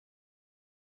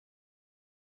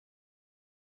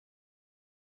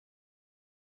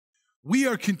We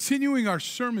are continuing our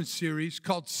sermon series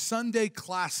called Sunday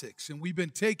Classics, and we've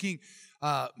been taking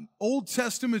Old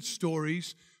Testament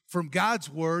stories from God's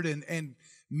Word, and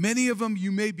many of them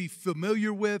you may be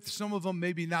familiar with, some of them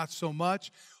maybe not so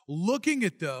much, looking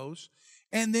at those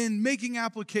and then making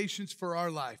applications for our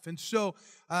life. And so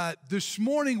this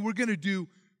morning we're going to do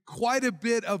quite a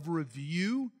bit of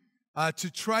review to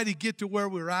try to get to where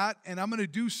we're at, and I'm going to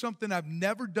do something I've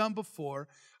never done before.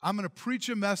 I'm going to preach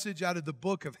a message out of the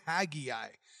book of Haggai.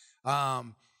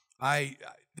 I've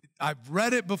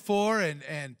read it before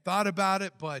and thought about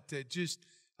it, but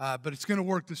it's going to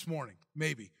work this morning,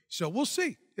 maybe. So we'll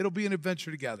see. It'll be an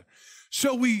adventure together.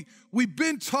 So we've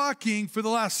been talking for the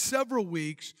last several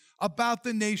weeks about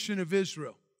the nation of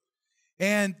Israel.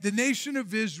 And the nation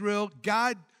of Israel,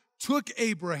 God took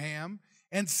Abraham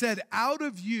and said, out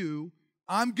of you,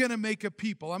 I'm going to make a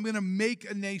people. I'm going to make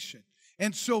a nation.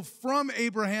 And so from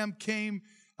Abraham came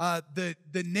the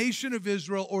nation of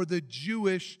Israel, or the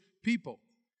Jewish people.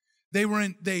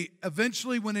 They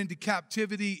eventually went into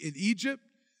captivity in Egypt.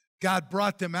 God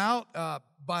brought them out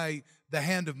by the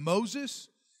hand of Moses,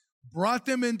 brought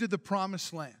them into the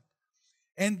promised land.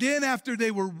 And then after they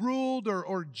were ruled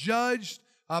or judged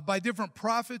by different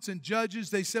prophets and judges,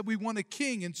 they said, we want a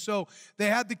king. And so they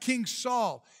had the king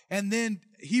Saul, and then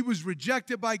he was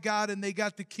rejected by God, and they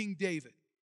got the King David.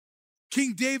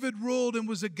 King David ruled and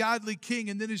was a godly king,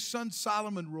 and then his son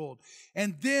Solomon ruled.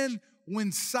 And then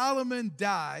when Solomon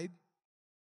died,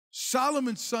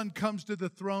 Solomon's son comes to the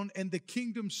throne, and the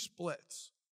kingdom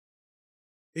splits.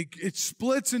 It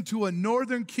splits into a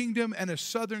northern kingdom and a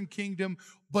southern kingdom,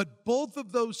 but both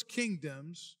of those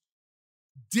kingdoms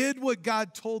did what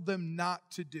God told them not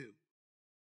to do.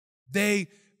 They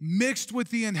mixed with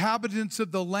the inhabitants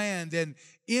of the land, and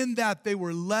in that they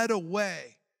were led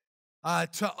away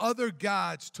to other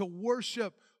gods, to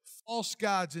worship false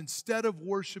gods instead of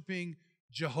worshiping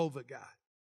Jehovah God.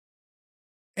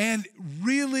 And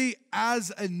really,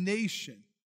 as a nation,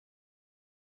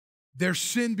 their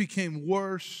sin became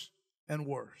worse and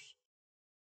worse.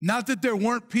 Not that there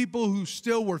weren't people who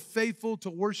still were faithful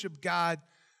to worship God,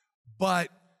 but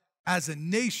as a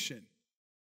nation,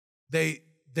 they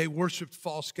worshiped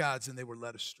false gods and they were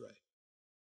led astray.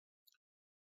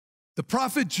 The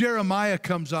prophet Jeremiah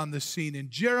comes on the scene,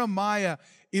 and Jeremiah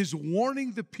is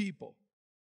warning the people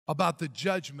about the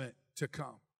judgment to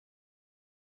come.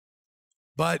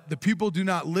 But the people do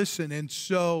not listen, and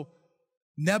so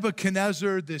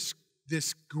Nebuchadnezzar, this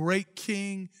great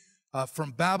king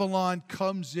from Babylon,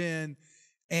 comes in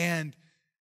and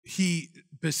he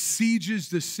besieges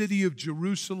the city of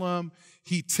Jerusalem.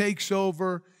 He takes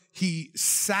over. He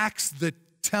sacks the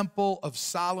temple of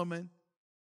Solomon,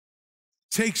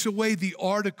 takes away the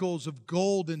articles of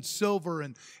gold and silver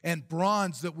and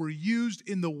bronze that were used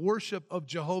in the worship of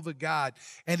Jehovah God,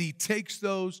 and he takes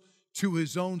those to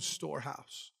his own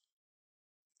storehouse.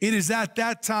 It is at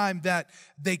that time that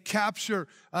they capture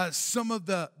some of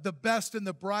the best and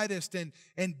the brightest, and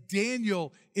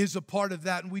Daniel is a part of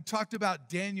that, and we talked about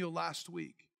Daniel last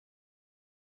week.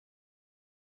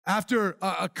 After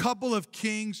a couple of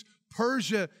kings,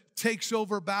 Persia takes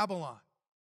over Babylon.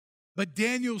 But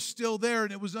Daniel's still there,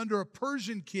 and it was under a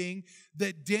Persian king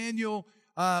that Daniel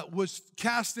was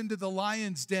cast into the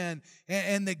lion's den,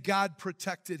 and that God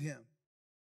protected him.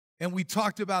 And we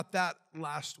talked about that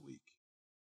last week.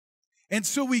 And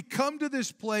so we come to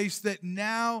this place that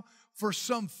now, for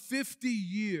some 50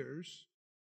 years,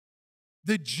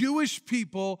 the Jewish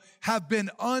people have been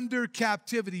under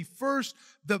captivity. First,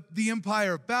 the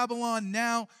empire of Babylon,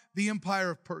 now the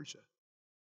empire of Persia.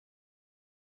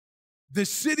 The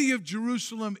city of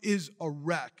Jerusalem is a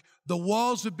wreck. The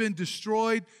walls have been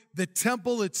destroyed. The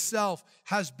temple itself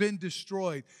has been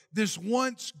destroyed. This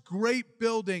once great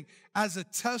building as a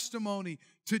testimony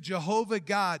to Jehovah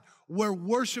God, where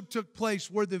worship took place,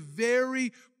 where the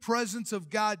very presence of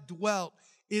God dwelt,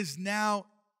 is now,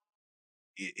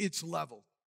 it's leveled.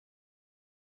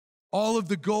 All of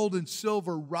the gold and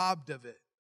silver robbed of it.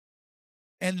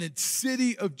 And the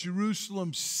city of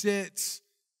Jerusalem sits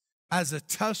as a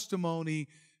testimony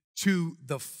to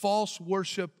the false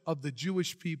worship of the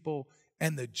Jewish people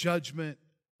and the judgment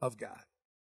of God.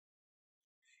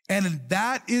 And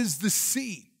that is the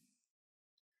scene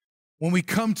when we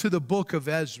come to the book of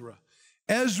Ezra.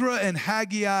 Ezra and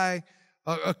Haggai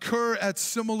occur at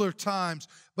similar times,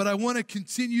 but I want to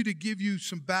continue to give you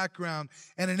some background.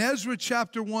 And in Ezra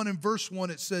chapter 1 and verse 1,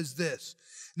 it says this: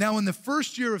 Now in the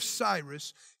first year of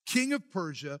Cyrus, king of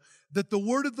Persia, that the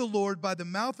word of the Lord by the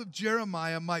mouth of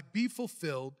Jeremiah might be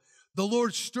fulfilled, the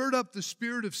Lord stirred up the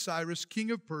spirit of Cyrus,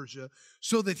 king of Persia,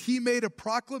 so that he made a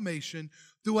proclamation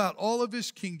throughout all of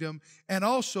his kingdom and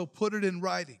also put it in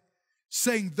writing.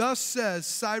 saying, thus says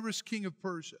Cyrus, king of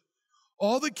Persia,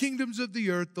 all the kingdoms of the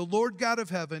earth, the Lord God of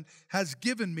heaven has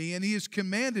given me, and he has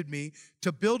commanded me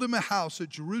to build him a house at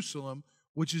Jerusalem,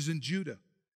 which is in Judah.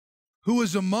 Who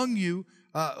is among you,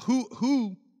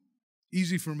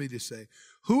 easy for me to say,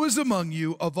 who is among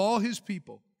you of all his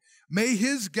people? May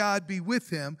his God be with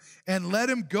him, and let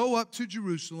him go up to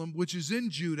Jerusalem, which is in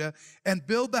Judah, and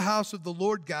build the house of the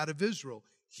Lord God of Israel.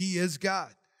 He is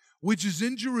God, which is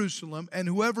in Jerusalem, and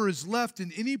whoever is left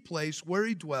in any place where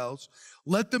he dwells,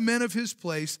 let the men of his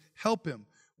place help him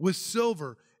with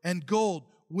silver and gold,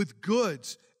 with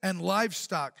goods and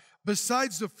livestock,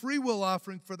 besides the freewill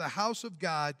offering for the house of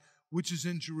God, which is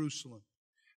in Jerusalem.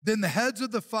 Then the heads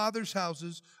of the fathers'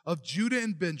 houses of Judah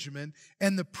and Benjamin,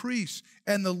 and the priests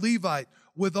and the Levite,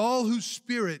 with all whose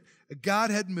spirit God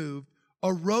had moved,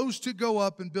 arose to go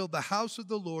up and build the house of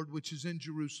the Lord, which is in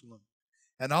Jerusalem.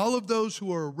 And all of those who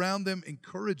were around them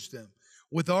encouraged them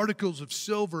with articles of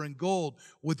silver and gold,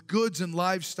 with goods and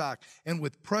livestock, and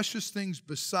with precious things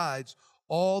besides,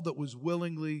 all that was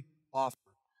willingly offered.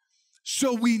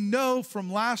 So we know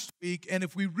from last week, and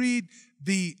if we read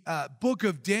the book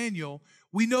of Daniel,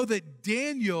 we know that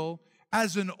Daniel,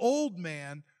 as an old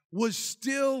man, was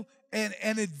still an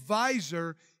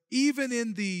advisor, even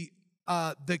in the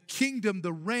kingdom,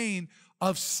 the reign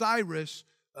of Cyrus,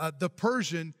 the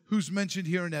Persian, who's mentioned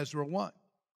here in Ezra 1.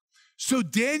 So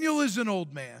Daniel is an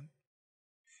old man,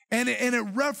 and it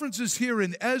references here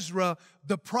in Ezra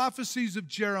the prophecies of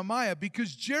Jeremiah,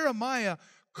 because Jeremiah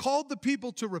called the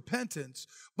people to repentance,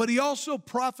 but he also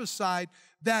prophesied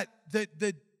that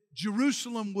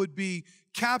Jerusalem would be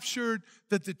captured,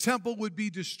 that the temple would be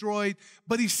destroyed.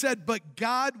 But he said, but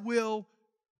God will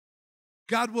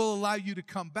allow you to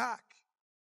come back,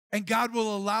 and God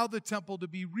will allow the temple to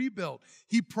be rebuilt.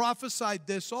 He prophesied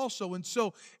this also. And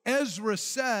so Ezra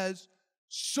says,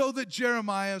 so that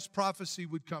Jeremiah's prophecy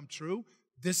would come true,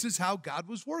 this is how God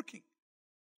was working.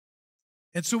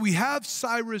 And so we have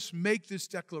Cyrus make this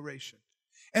declaration.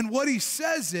 And what he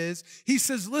says is, he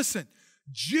says, listen,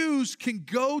 Jews can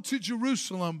go to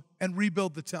Jerusalem and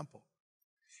rebuild the temple.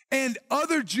 And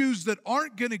other Jews that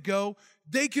aren't going to go,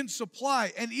 they can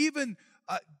supply. And even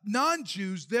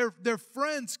non-Jews, their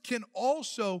friends can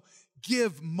also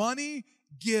give money,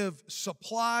 give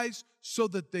supplies so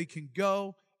that they can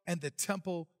go and the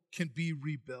temple can be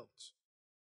rebuilt.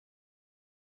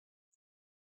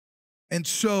 And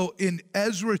so in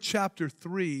Ezra chapter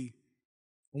 3,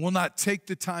 we'll not take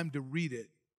the time to read it,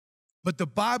 but the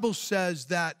Bible says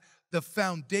that the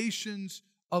foundations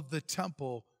of the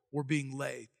temple were being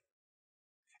laid.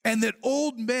 And that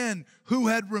old men who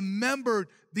had remembered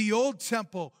the old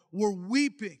temple were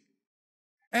weeping.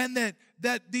 And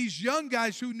that these young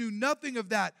guys who knew nothing of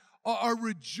that are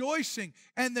rejoicing.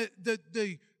 And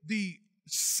the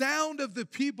sound of the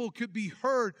people could be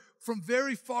heard from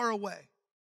very far away.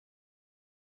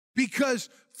 Because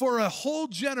for a whole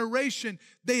generation,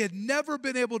 they had never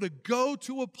been able to go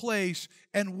to a place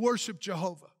and worship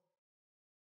Jehovah.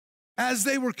 As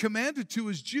they were commanded to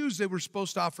as Jews, they were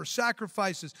supposed to offer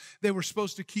sacrifices. They were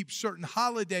supposed to keep certain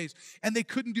holidays. And they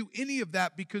couldn't do any of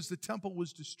that because the temple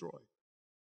was destroyed.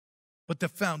 But the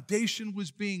foundation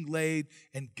was being laid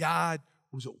and God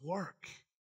was at work.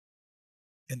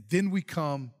 And then we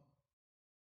come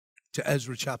to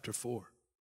Ezra chapter 4.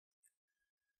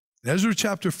 Ezra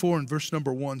chapter 4 and verse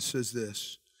number 1 says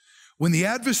this: when the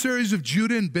adversaries of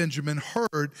Judah and Benjamin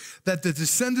heard that the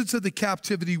descendants of the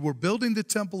captivity were building the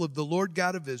temple of the Lord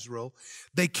God of Israel,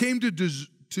 they came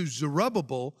to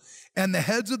Zerubbabel and the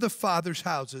heads of the fathers'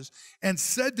 houses and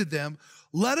said to them,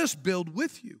 let us build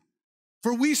with you.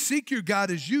 For we seek your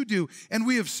God as you do, and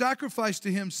we have sacrificed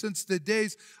to him since the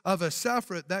days of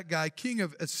Asaphat, that guy, king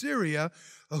of Assyria,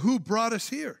 who brought us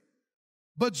here.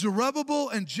 But Zerubbabel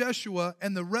and Jeshua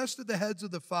and the rest of the heads of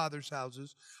the fathers'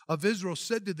 houses of Israel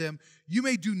said to them, you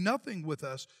may do nothing with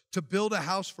us to build a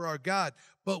house for our God,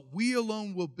 but we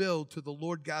alone will build to the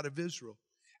Lord God of Israel,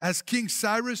 as King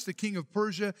Cyrus, the king of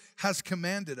Persia, has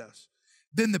commanded us.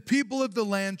 Then the people of the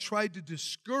land tried to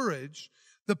discourage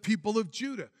the people of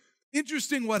Judah.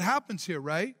 Interesting what happens here,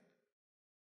 right?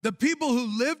 The people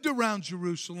who lived around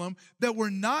Jerusalem that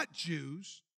were not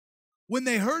Jews, when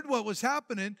they heard what was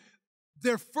happening,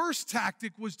 their first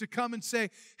tactic was to come and say,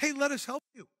 hey, let us help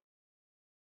you.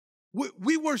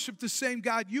 We worship the same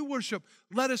God you worship.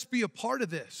 Let us be a part of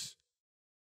this.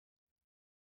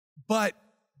 But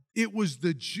it was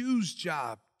the Jews'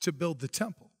 job to build the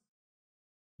temple.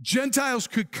 Gentiles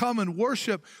could come and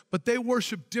worship, but they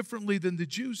worshiped differently than the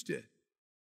Jews did.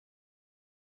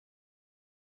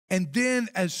 And then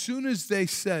as soon as they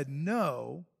said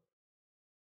no,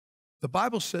 the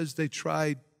Bible says they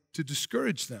tried to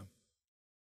discourage them.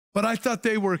 But I thought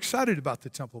they were excited about the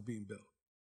temple being built.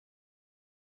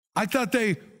 I thought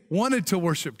they wanted to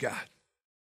worship God.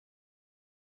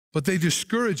 But they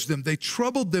discouraged them. They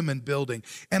troubled them in building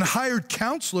and hired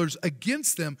counselors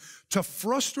against them to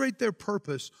frustrate their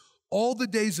purpose all the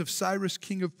days of Cyrus,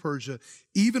 king of Persia,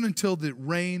 even until the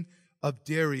reign of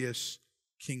Darius,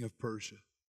 king of Persia.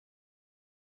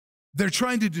 They're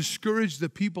trying to discourage the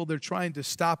people. They're trying to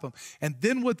stop them. And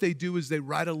then what they do is they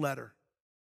write a letter.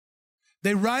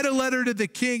 They write a letter to the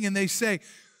king and they say,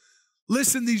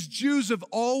 listen, these Jews have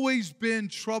always been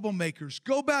troublemakers.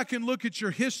 Go back and look at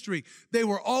your history. They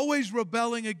were always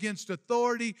rebelling against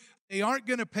authority. They aren't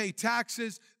going to pay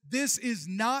taxes. This is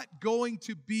not going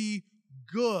to be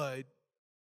good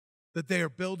that they are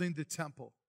building the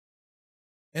temple.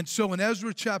 And so in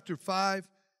Ezra chapter 4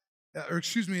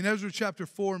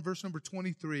 and verse number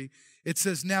 23, it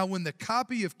says, now when the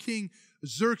copy of King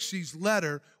Xerxes'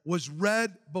 letter was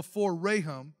read before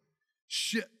Raham,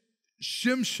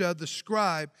 Shimshah the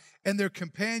scribe and their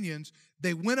companions,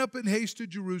 they went up in haste to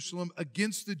Jerusalem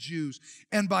against the Jews,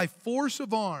 and by force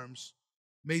of arms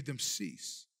made them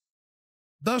cease.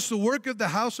 Thus the work of the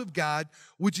house of God,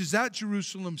 which is at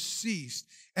Jerusalem, ceased,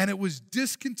 and it was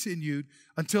discontinued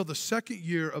until the second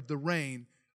year of the reign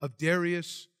of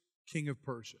Darius, king of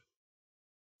Persia.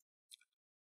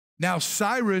 Now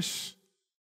Cyrus,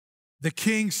 the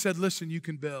king, said, listen, you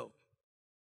can build.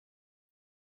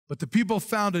 But the people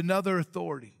found another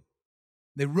authority.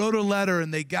 They wrote a letter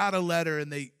and they got a letter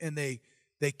and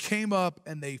they came up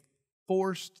and they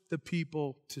forced the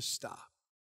people to stop.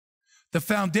 The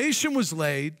foundation was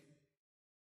laid,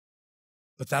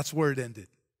 but that's where it ended.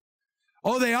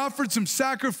 Oh, they offered some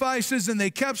sacrifices and they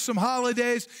kept some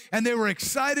holidays and they were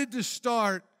excited to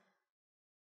start,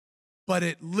 but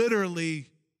it literally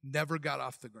never got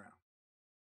off the ground.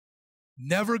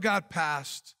 Never got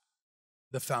past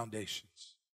the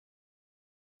foundations.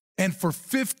 And for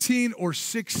 15 or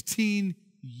 16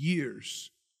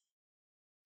 years,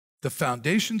 the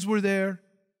foundations were there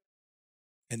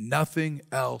and nothing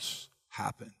else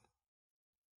happened.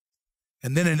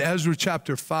 And then in Ezra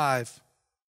chapter 5,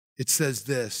 it says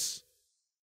this,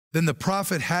 then the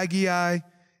prophet Haggai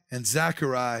and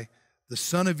Zechariah, the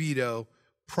son of Iddo,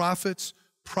 prophets,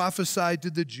 prophesied to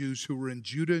the Jews who were in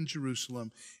Judah and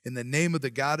Jerusalem in the name of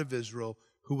the God of Israel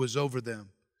who was over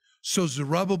them. So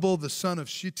Zerubbabel, the son of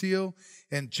Shealtiel,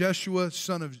 and Jeshua,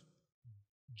 son of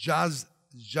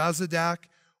Jozadak,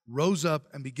 rose up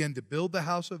and began to build the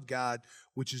house of God,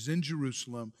 which is in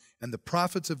Jerusalem, and the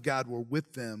prophets of God were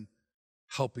with them,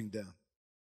 helping them.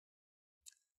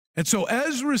 And so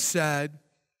Ezra said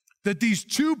that these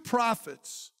two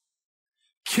prophets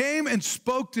came and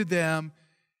spoke to them,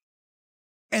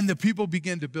 and the people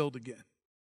began to build again.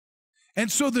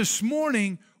 And so this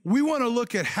morning, we want to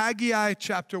look at Haggai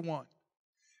chapter 1.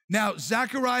 Now,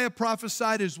 Zechariah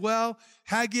prophesied as well.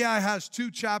 Haggai has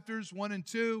 2 chapters, 1 and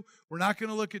 2. We're not going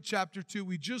to look at chapter 2.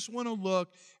 We just want to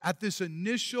look at this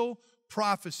initial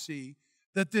prophecy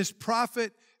that this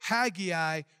prophet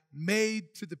Haggai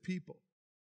made to the people.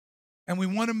 And we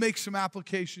want to make some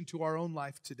application to our own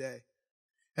life today.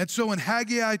 And so in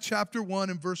Haggai chapter 1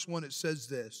 and verse 1, it says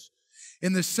this,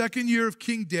 in the second year of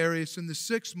King Darius, in the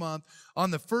 6th month, on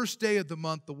the first day of the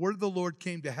month, the word of the Lord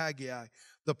came to Haggai,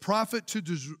 the prophet,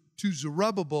 to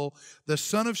Zerubbabel, the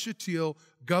son of Shealtiel,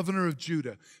 governor of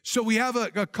Judah. So we have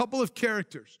a couple of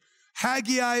characters.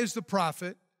 Haggai is the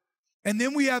prophet, and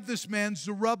then we have this man,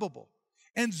 Zerubbabel.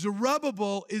 And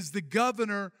Zerubbabel is the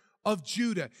governor of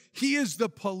Judah. He is the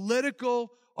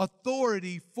political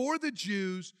authority for the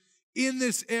Jews in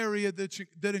this area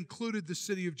that included the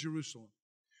city of Jerusalem.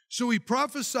 So he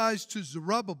prophesies to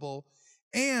Zerubbabel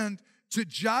and to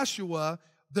Joshua,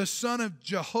 the son of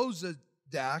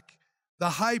Jehozadak, the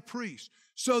high priest.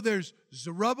 So there's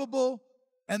Zerubbabel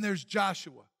and there's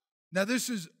Joshua. Now this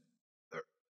is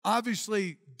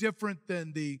obviously different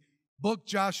than the book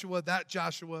Joshua, that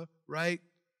Joshua, right?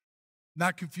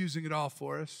 Not confusing at all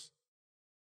for us.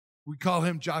 We call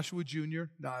him Joshua Jr.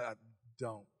 No, I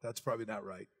don't. That's probably not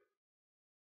right.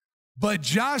 But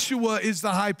Joshua is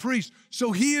the high priest,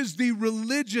 so he is the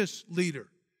religious leader.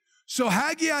 So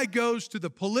Haggai goes to the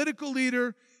political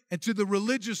leader and to the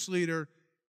religious leader,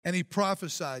 and he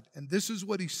prophesied. And this is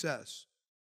what he says.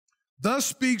 Thus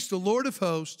speaks the Lord of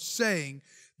hosts, saying,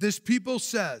 this people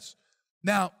says.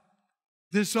 Now,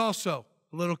 this also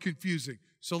a little confusing.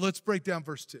 So let's break down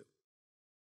verse 2.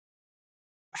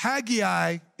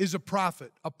 Haggai is a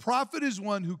prophet. A prophet is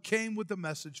one who came with a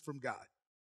message from God.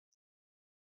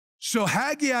 So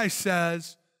Haggai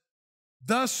says,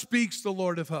 thus speaks the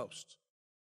Lord of hosts.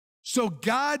 So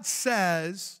God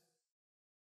says,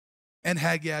 and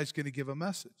Haggai is going to give a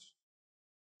message.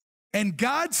 And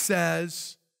God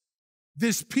says,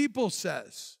 this people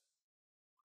says,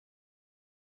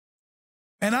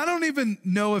 and I don't even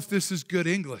know if this is good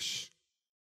English,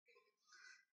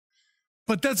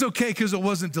 but that's okay because it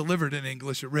wasn't delivered in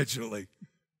English originally.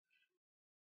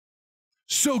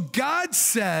 So God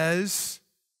says,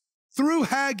 through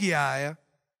Haggai,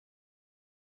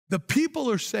 the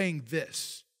people are saying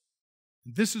this.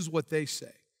 This is what they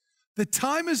say. The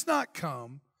time has not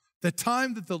come, the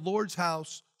time that the Lord's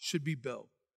house should be built.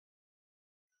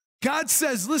 God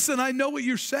says, listen, I know what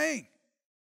you're saying.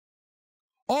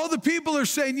 All the people are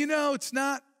saying,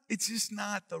 it's just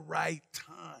not the right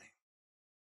time.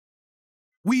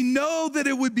 We know that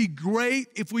it would be great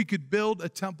if we could build a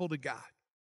temple to God.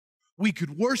 We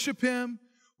could worship him.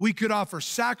 We could offer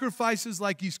sacrifices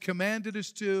like he's commanded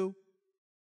us to.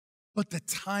 But the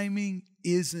timing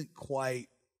isn't quite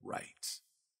right.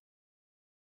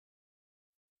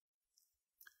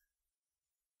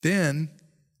 Then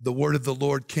the word of the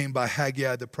Lord came by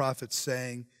Haggai the prophet,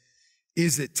 saying,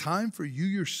 is it time for you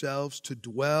yourselves to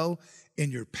dwell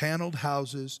in your paneled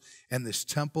houses and this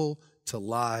temple to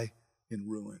lie in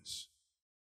ruins?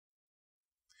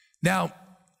 Now,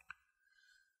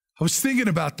 I was thinking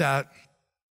about that.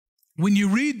 When you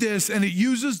read this, and it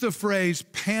uses the phrase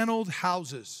paneled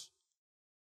houses.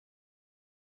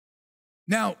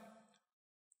 Now,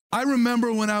 I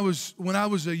remember when I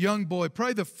was a young boy,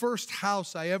 probably the first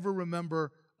house I ever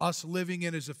remember us living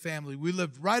in as a family. We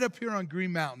lived right up here on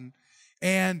Green Mountain,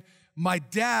 and my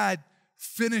dad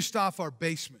finished off our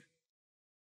basement.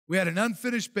 We had an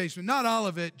unfinished basement, not all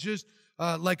of it, just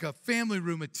like a family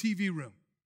room, a TV room,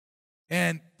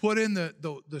 and put in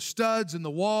the studs and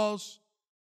the walls,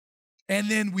 and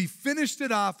then we finished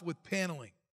it off with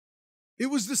paneling. It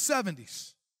was the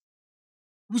 70s.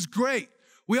 It was great.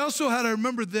 We also had, I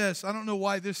remember this, I don't know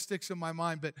why this sticks in my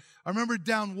mind, but I remember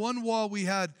down one wall we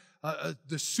had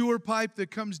the sewer pipe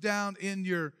that comes down in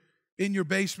your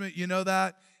basement, you know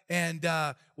that? And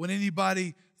when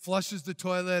anybody flushes the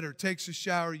toilet or takes a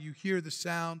shower, you hear the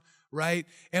sound, right?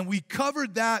 And we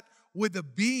covered that with a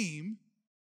beam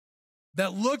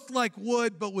that looked like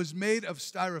wood but was made of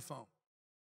styrofoam.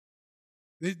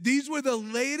 These were the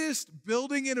latest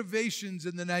building innovations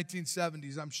in the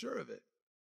 1970s, I'm sure of it.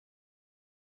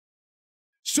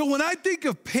 So when I think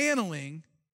of paneling,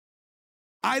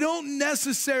 I don't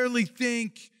necessarily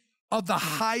think of the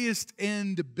highest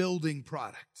end building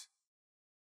product.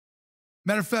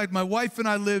 Matter of fact, my wife and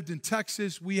I lived in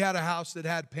Texas. We had a house that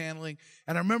had paneling,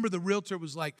 and I remember the realtor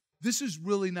was like, this is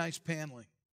really nice paneling.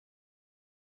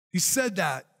 He said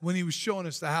that when he was showing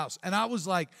us the house, and I was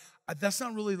like, that's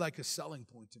not really like a selling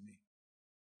point to me.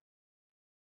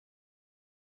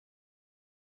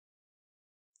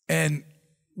 And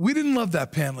we didn't love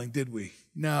that paneling, did we?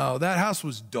 No, that house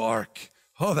was dark.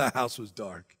 Oh, that house was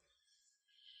dark.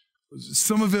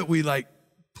 Some of it we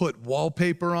put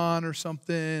wallpaper on or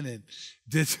something and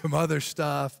did some other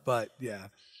stuff, but yeah.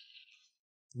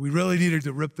 We really needed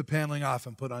to rip the paneling off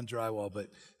and put on drywall, but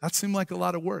that seemed like a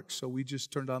lot of work, so we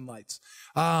just turned on lights.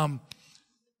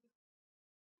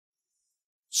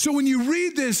 So when you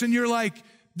read this and you're like,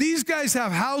 these guys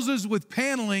have houses with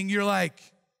paneling, you're like,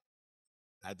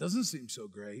 that doesn't seem so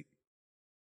great.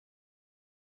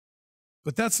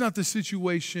 But that's not the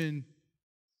situation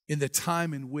in the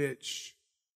time in which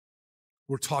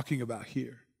we're talking about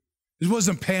here. This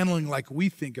wasn't paneling like we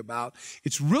think about.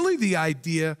 It's really the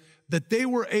idea that they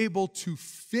were able to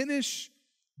finish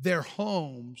their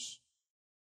homes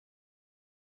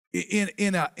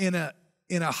in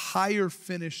a higher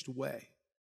finished way.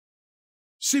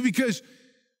 See, because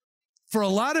for a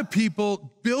lot of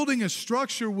people, building a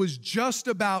structure was just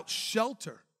about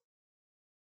shelter.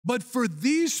 But for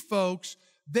these folks,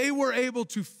 they were able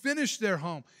to finish their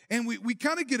home. And we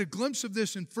kind of get a glimpse of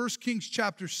this in 1 Kings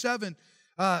chapter 7.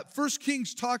 1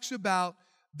 Kings talks about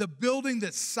the building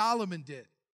that Solomon did.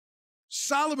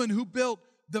 Solomon, who built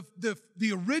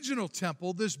the original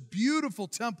temple, this beautiful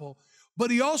temple,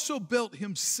 but he also built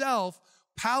himself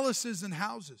palaces and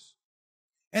houses.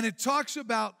 And it talks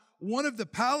about one of the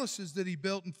palaces that he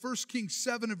built in 1 Kings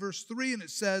 7 and verse 3, and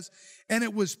it says, and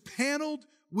it was paneled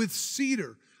with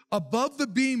cedar above the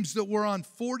beams that were on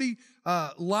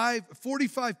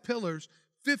 45 pillars,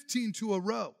 15 to a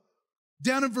row.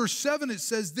 Down in verse 7 it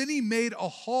says, then he made a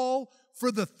hall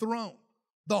for the throne,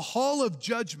 the hall of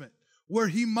judgment, where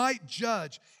he might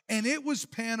judge, and it was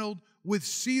paneled with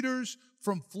cedars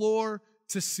from floor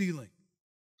to ceiling.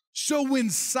 So when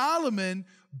Solomon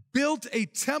built a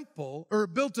temple, or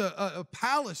built a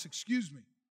palace,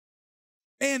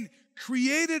 and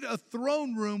created a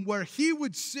throne room where he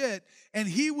would sit and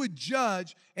he would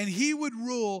judge and he would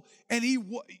rule. And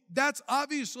that's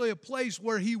obviously a place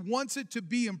where he wants it to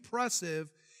be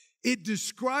impressive. It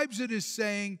describes it as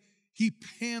saying he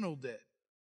paneled it.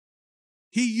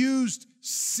 He used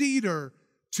cedar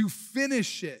to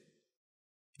finish it.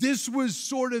 This was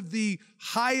sort of the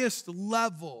highest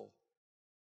level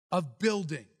of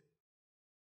building.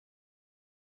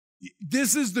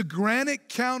 This is the granite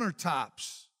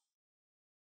countertops.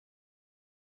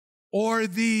 Or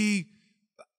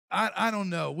I don't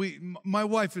know. My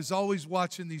wife is always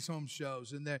watching these home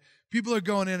shows, and people are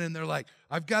going in and they're like,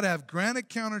 I've got to have granite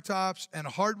countertops and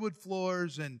hardwood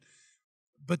floors,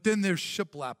 but then there's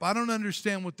shiplap. I don't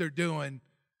understand what they're doing.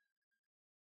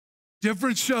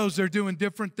 Different shows, they're doing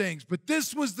different things, but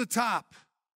this was the top.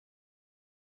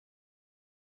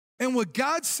 And what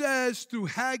God says through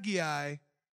Haggai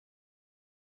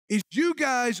is you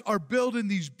guys are building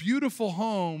these beautiful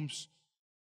homes,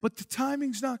 but the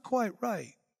timing's not quite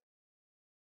right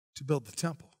to build the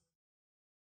temple.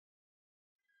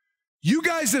 You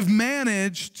guys have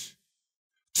managed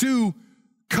to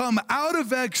come out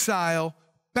of exile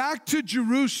back to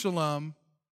Jerusalem,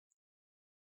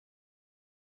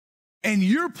 and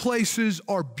your places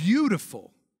are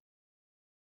beautiful.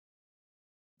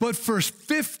 But for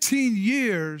 15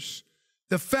 years,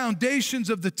 the foundations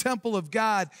of the temple of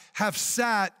God have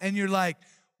sat, and you're like,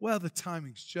 well, the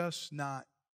timing's just not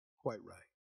quite right.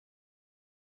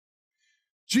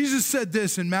 Jesus said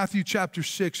this in Matthew chapter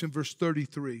 6 and verse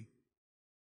 33.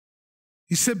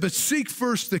 He said, but seek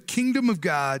first the kingdom of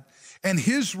God and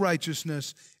his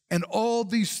righteousness, and all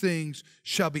these things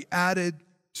shall be added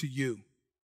to you.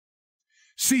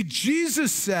 See,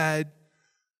 Jesus said,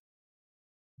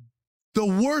 the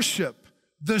worship,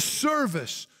 the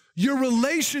service, your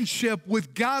relationship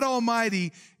with God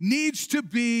Almighty needs to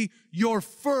be your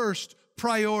first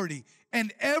priority,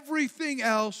 and everything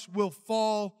else will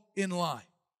fall in line.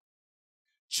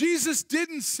 Jesus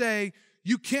didn't say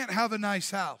you can't have a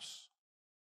nice house.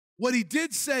 What he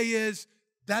did say is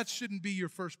that shouldn't be your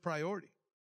first priority.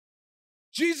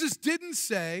 Jesus didn't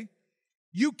say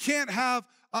you can't have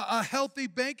a healthy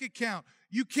bank account.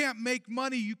 You can't make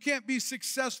money. You can't be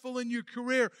successful in your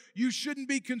career. You shouldn't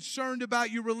be concerned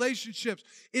about your relationships.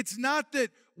 It's not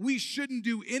that we shouldn't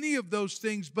do any of those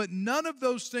things, but none of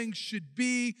those things should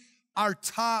be our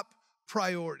top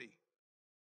priority.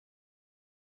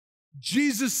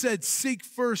 Jesus said, seek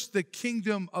first the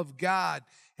kingdom of God,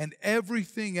 and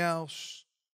everything else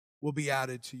will be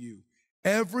added to you.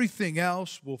 Everything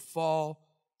else will fall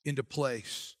into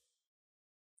place.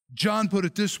 John put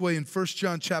it this way in 1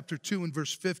 John chapter 2 and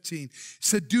verse 15. He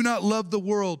said, do not love the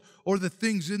world or the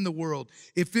things in the world.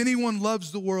 If anyone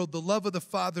loves the world, the love of the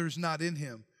Father is not in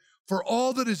him. For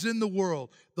all that is in the world,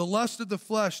 the lust of the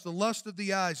flesh, the lust of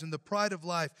the eyes, and the pride of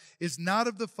life is not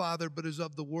of the Father, but is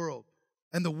of the world.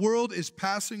 And the world is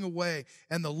passing away,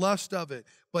 and the lust of it.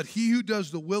 But he who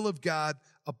does the will of God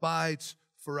abides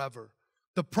forever.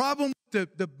 The problem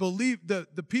with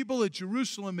the people at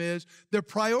Jerusalem is their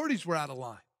priorities were out of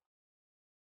line.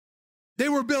 They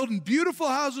were building beautiful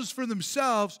houses for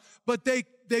themselves, but they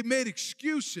made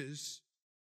excuses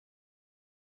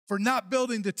for not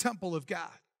building the temple of God.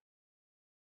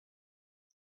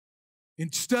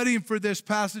 In studying for this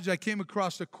passage, I came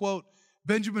across a quote.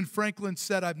 Benjamin Franklin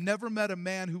said, I've never met a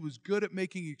man who was good at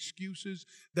making excuses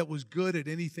that was good at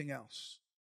anything else.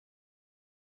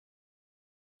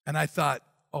 And I thought,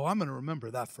 oh, I'm going to remember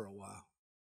that for a while.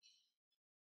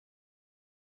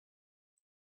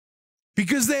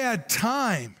 Because they had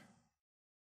time.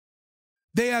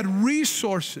 They had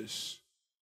resources.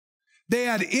 They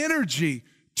had energy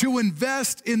to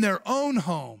invest in their own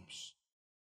homes,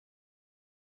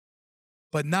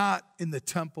 but not in the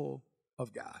temple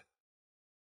of God.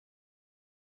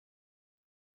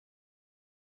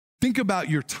 Think about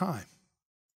your time.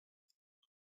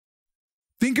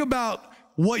 Think about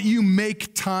what you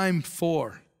make time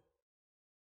for.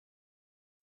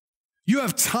 You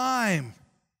have time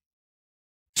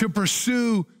to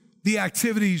pursue the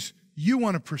activities you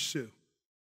want to pursue,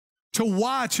 to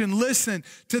watch and listen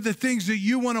to the things that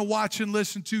you want to watch and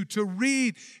listen to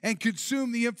read and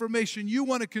consume the information you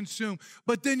want to consume.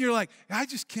 But then you're like, I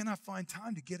just cannot find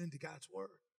time to get into God's word.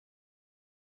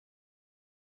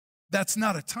 That's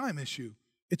not a time issue.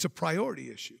 It's a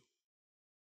priority issue.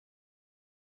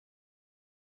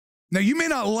 Now, you may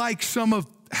not like some of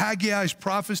Haggai's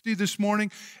prophecy this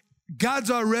morning.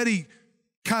 God's already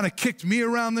kind of kicked me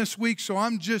around this week, so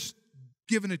I'm just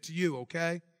giving it to you,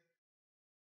 okay?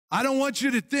 I don't want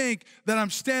you to think that I'm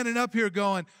standing up here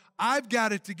going, I've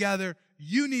got it together,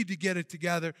 you need to get it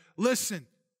together. Listen,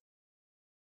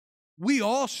 We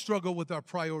all struggle with our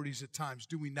priorities at times,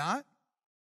 do we not?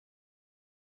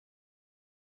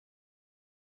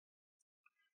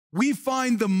 We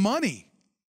find the money.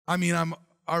 I mean, I'm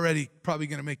already probably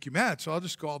going to make you mad, so I'll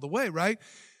just go all the way, right?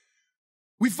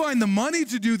 We find the money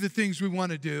to do the things we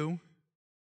want to do.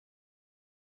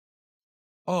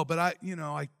 Oh, but I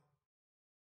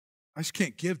just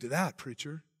can't give to that,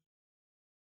 preacher.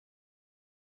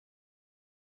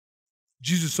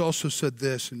 Jesus also said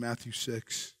this in Matthew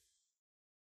 6.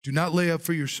 Do not lay up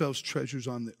for yourselves treasures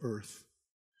on the earth,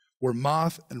 where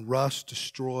moth and rust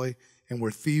destroy and where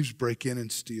thieves break in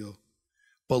and steal.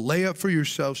 But lay up for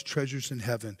yourselves treasures in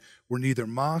heaven, where neither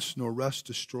moth nor rust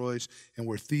destroys and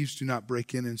where thieves do not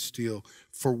break in and steal.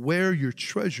 For where your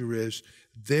treasure is,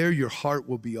 there your heart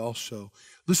will be also.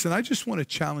 Listen, I just want to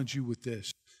challenge you with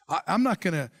this. I'm not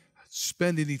going to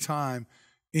spend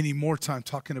any more time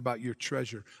talking about your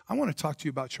treasure. I want to talk to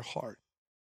you about your heart.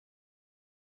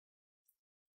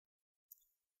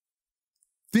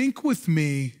 Think with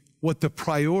me what the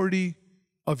priority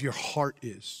of your heart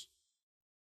is.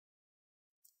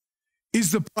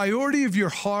 Is the priority of your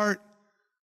heart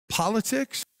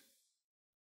politics?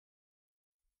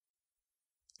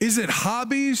 Is it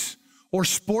hobbies or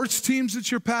sports teams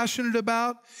that you're passionate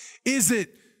about? Is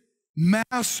it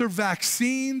masks or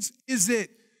vaccines?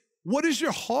 What is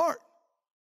your heart?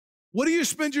 What do you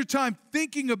spend your time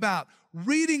thinking about,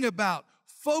 reading about,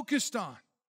 focused on?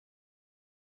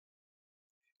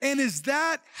 And does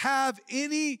that have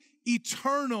any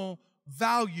eternal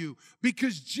value?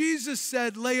 Because Jesus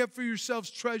said, lay up for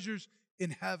yourselves treasures in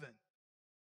heaven.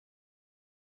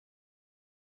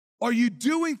 Are you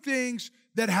doing things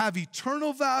that have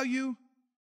eternal value?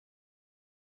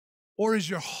 Or is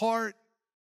your heart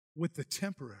with the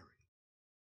temporary?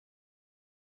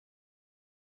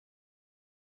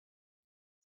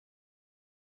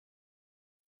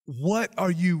 What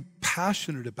are you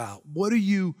passionate about? What are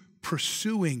you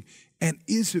pursuing? And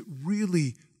is it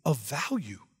really of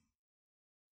value?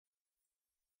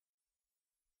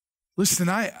 Listen,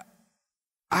 I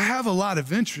have a lot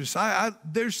of interests.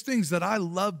 There's things that I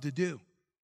love to do.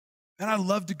 And I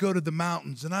love to go to the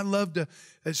mountains. And I love to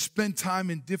spend time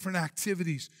in different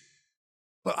activities.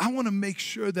 But I want to make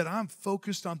sure that I'm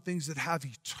focused on things that have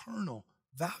eternal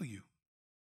value.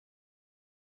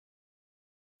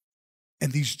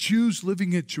 And these Jews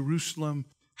living at Jerusalem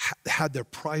had their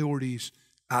priorities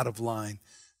out of line.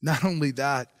 Not only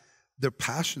that, their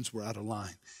passions were out of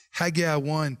line. Haggai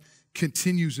 1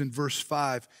 continues in verse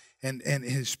 5, and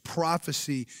his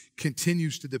prophecy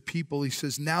continues to the people. He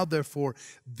says, now therefore,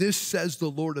 this says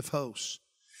the Lord of hosts,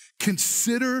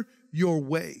 consider your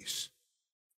ways.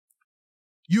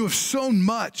 You have sown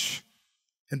much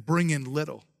and bring in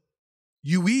little.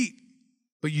 You eat,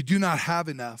 but you do not have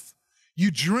enough.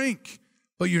 You drink,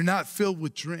 but you're not filled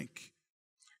with drink.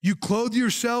 You clothe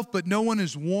yourself, but no one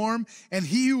is warm. And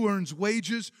he who earns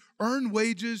wages, earn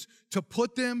wages to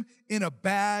put them in a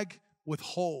bag with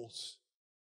holes.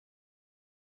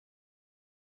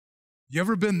 You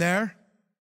ever been there?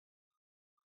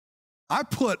 I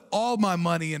put all my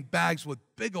money in bags with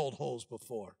big old holes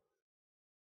before.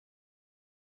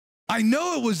 I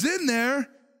know it was in there, and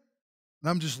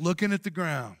I'm just looking at the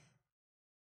ground.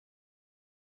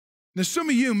 Now, some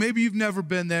of you, maybe you've never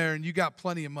been there and you got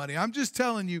plenty of money. I'm just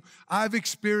telling you, I've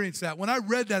experienced that. When I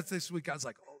read that this week, I was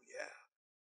like, oh, yeah.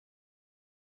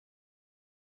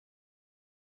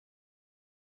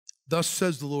 Thus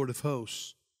says the Lord of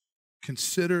hosts,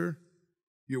 consider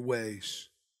your ways.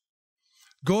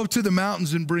 Go up to the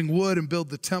mountains and bring wood and build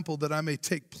the temple that I may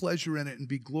take pleasure in it and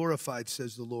be glorified,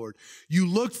 says the Lord. You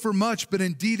looked for much, but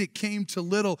indeed it came to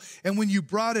little. And when you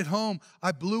brought it home,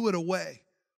 I blew it away.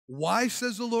 Why,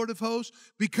 says the Lord of hosts?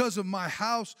 Because of my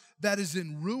house that is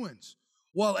in ruins,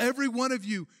 while every one of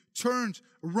you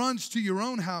runs to your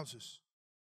own houses.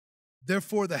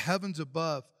 Therefore the heavens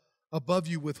above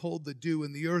you withhold the dew,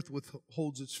 and the earth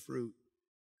withholds its fruit.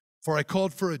 For I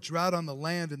called for a drought on the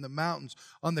land and the mountains,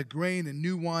 on the grain and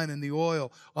new wine and the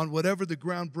oil, on whatever the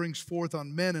ground brings forth,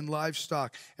 on men and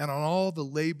livestock, and on all the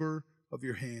labor of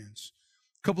your hands.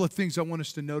 A couple of things I want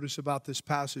us to notice about this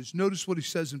passage. Notice what he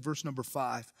says in verse number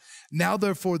 5. Now,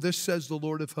 therefore, this says the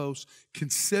Lord of hosts,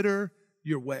 consider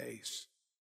your ways.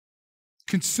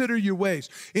 Consider your ways.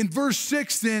 In verse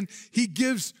 6, then, he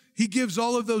gives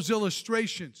all of those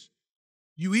illustrations.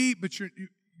 You eat, but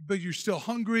you're still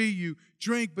hungry. You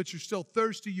drink, but you're still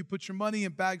thirsty. You put your money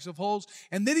in bags of holes.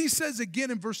 And then he says again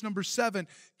in verse number 7,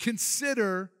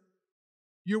 consider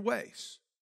your ways.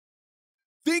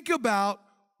 Think about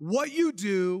what you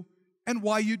do and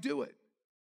why you do it.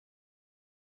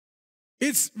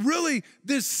 It's really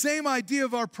this same idea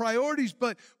of our priorities,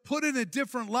 but put in a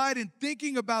different light and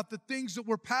thinking about the things that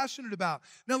we're passionate about.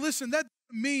 Now listen, that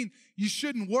doesn't mean you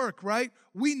shouldn't work, right?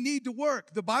 We need to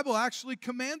work. The Bible actually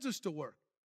commands us to work.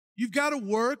 You've got to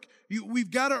work.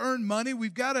 We've got to earn money.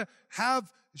 We've got to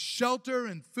have shelter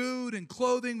and food and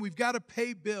clothing. We've got to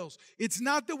pay bills. It's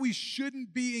not that we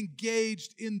shouldn't be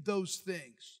engaged in those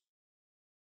things.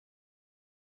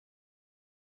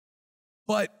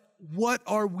 But what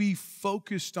are we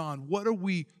focused on? What are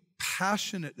we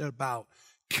passionate about?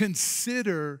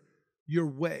 Consider your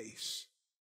ways.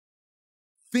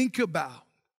 Think about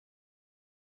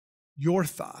your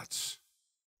thoughts,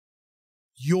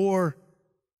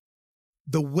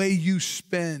 the way you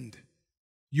spend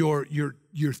your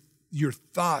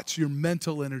thoughts, your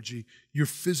mental energy, your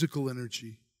physical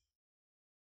energy.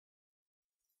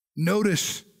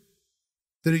 Notice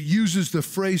that it uses the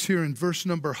phrase here in verse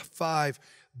number 5,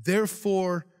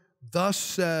 therefore, thus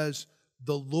says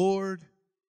the Lord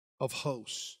of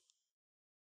hosts.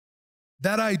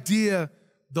 That idea,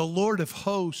 the Lord of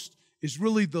hosts, is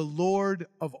really the Lord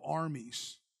of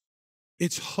armies.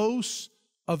 It's hosts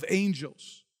of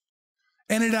angels.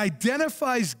 And it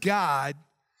identifies God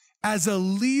as a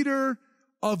leader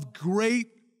of great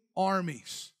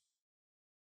armies.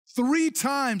 3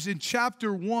 times in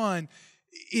chapter 1,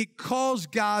 it calls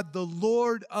God the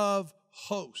Lord of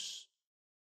hosts.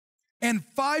 And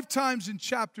 5 times in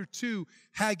chapter 2,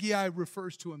 Haggai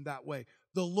refers to him that way,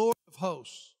 the Lord of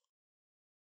hosts.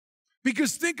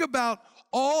 Because think about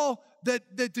all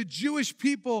that the Jewish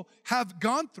people have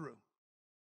gone through.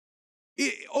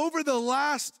 Over the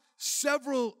last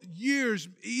several years,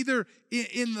 either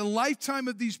in the lifetime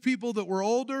of these people that were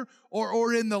older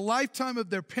or in the lifetime of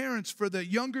their parents for the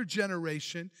younger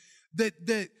generation, that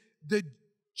the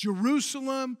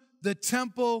Jerusalem, the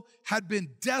temple had been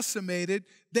decimated.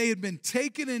 They had been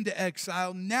taken into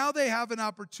exile. Now they have an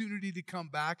opportunity to come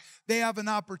back. They have an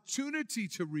opportunity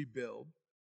to rebuild.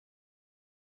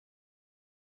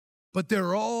 But there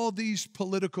are all these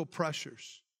political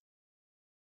pressures.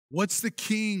 What's the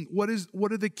king? What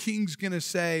are the kings going to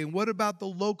say? And what about the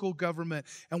local government?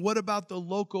 And what about the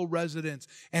local residents?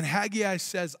 And Haggai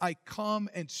says, I come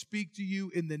and speak to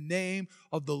you in the name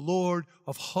of the Lord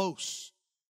of hosts,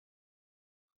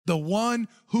 the one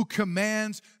who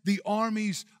commands the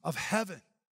armies of heaven.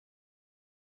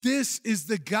 This is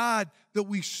the God that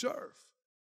we serve.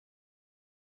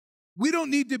 We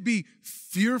don't need to be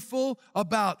fearful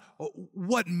about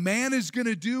what man is going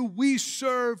to do. We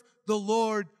serve the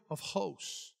Lord of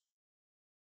hosts.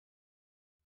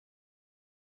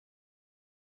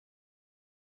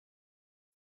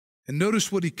 And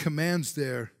notice what he commands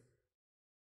there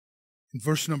in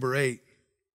verse number 8.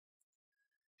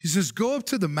 He says, go up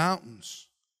to the mountains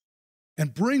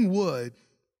and bring wood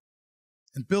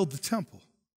and build the temple.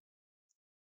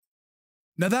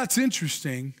 Now that's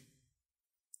interesting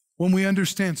when we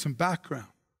understand some background.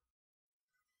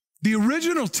 The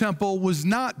original temple was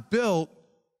not built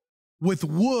with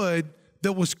wood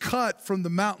that was cut from the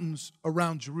mountains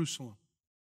around Jerusalem.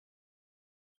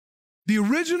 The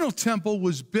original temple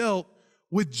was built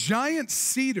with giant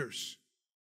cedars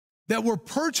that were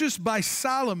purchased by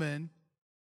Solomon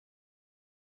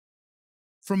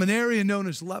from an area known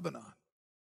as Lebanon.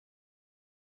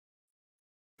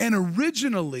 And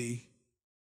originally,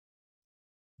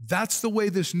 that's the way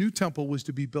this new temple was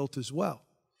to be built as well.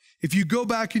 If you go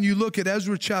back and you look at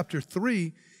Ezra chapter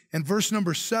 3 and verse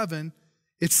number 7,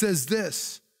 it says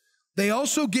this, they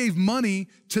also gave money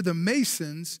to the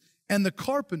masons and the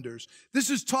carpenters. This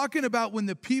is talking about when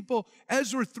the people,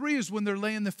 Ezra 3 is when they're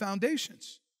laying the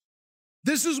foundations.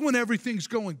 This is when everything's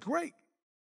going great.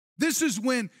 This is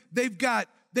when they've got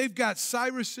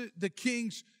Cyrus, the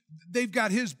king's, they've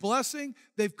got his blessing,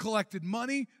 they've collected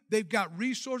money, they've got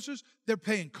resources, they're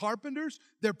paying carpenters,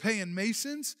 they're paying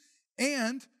masons,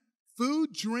 and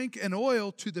food, drink, and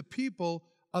oil to the people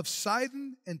of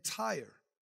Sidon and Tyre.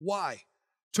 Why?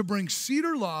 To bring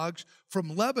cedar logs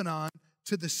from Lebanon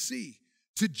to the sea,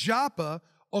 to Joppa,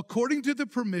 according to the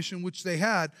permission which they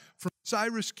had from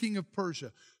Cyrus, king of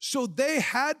Persia. So they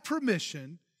had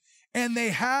permission and they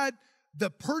had the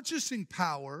purchasing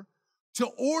power to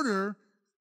order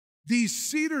these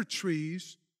cedar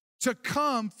trees to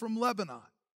come from Lebanon.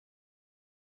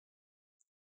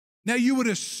 Now you would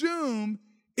assume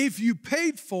if you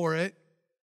paid for it,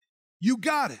 you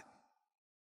got it,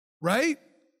 right?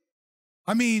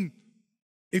 I mean,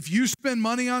 if you spend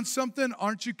money on something,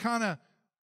 aren't you kind of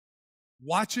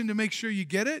watching to make sure you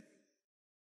get it?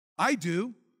 I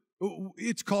do.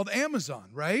 It's called Amazon,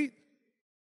 right?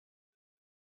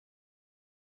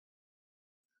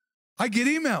 I get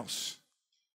emails.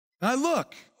 And I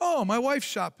look, oh, my wife's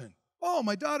shopping. Oh,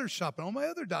 my daughter's shopping. Oh, my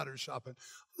other daughter's shopping.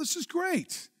 This is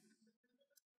great.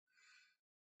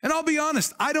 And I'll be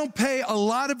honest, I don't pay a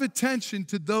lot of attention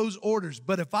to those orders.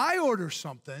 But if I order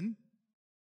something,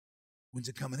 when's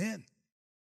it coming in?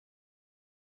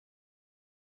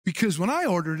 Because when I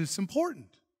order it, it's important.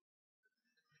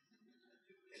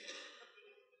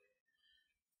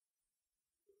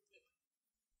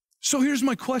 So here's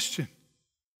my question.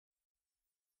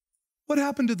 What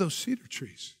happened to those cedar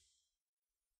trees?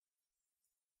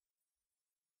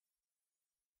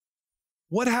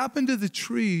 What happened to the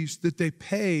trees that they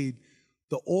paid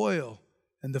the oil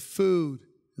and the food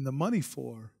and the money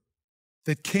for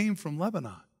that came from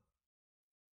Lebanon?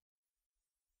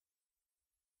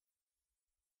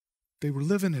 They were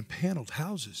living in paneled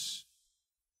houses.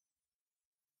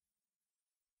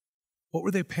 What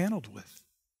were they paneled with?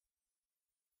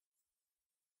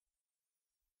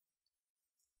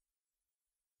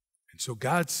 And so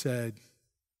God said,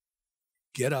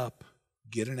 get up,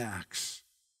 get an axe,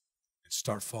 and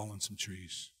start falling some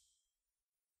trees.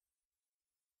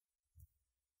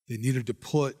 They needed to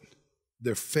put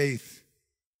their faith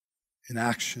in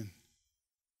action.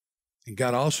 And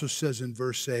God also says in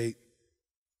verse 8,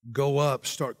 go up,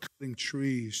 start cutting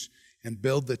trees, and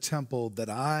build the temple that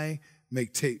I may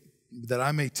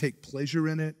take pleasure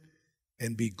in it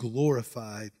and be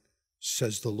glorified,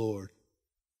 says the Lord.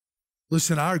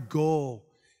 Listen, our goal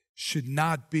should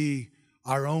not be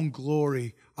our own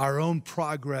glory, our own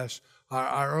progress,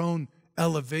 our own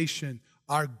elevation.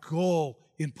 Our goal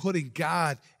in putting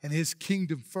God and His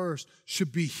kingdom first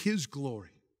should be His glory.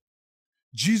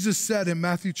 Jesus said in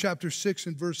Matthew chapter 6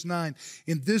 and verse 9,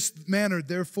 in this manner,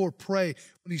 therefore, pray,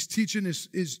 when He's teaching his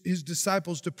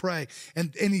disciples to pray.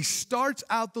 And He starts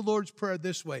out the Lord's Prayer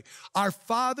this way. Our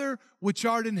Father, which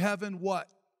art in heaven, what?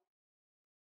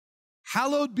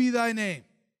 Hallowed be thy name.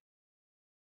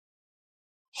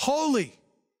 Holy,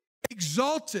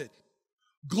 exalted,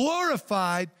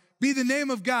 glorified be the name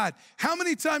of God. How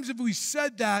many times have we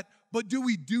said that, but do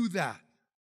we do that?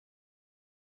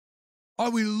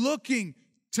 Are we looking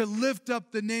to lift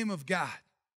up the name of God?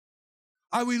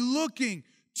 Are we looking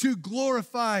to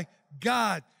glorify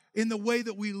God in the way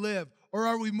that we live? Or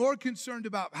are we more concerned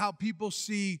about how people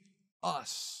see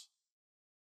us?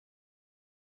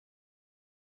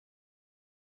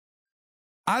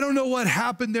 I don't know what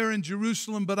happened there in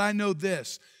Jerusalem, but I know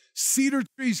this. Cedar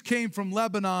trees came from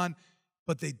Lebanon,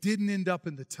 but they didn't end up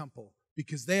in the temple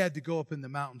because they had to go up in the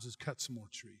mountains and cut some more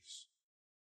trees.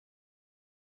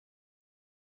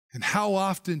 And how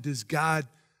often does God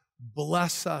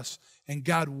bless us and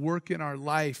God work in our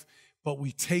life, but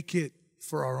we take it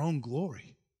for our own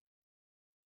glory?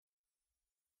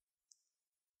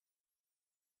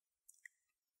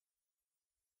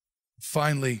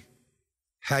 Finally,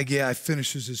 Haggai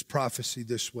finishes his prophecy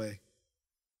this way.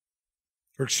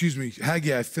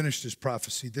 Haggai finished his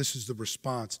prophecy. This is the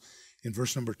response in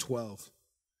verse number 12.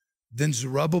 Then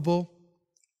Zerubbabel,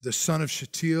 the son of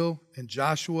Shealtiel, and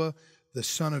Joshua, the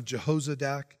son of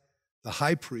Jehozadak, the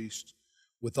high priest,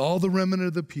 with all the remnant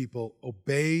of the people,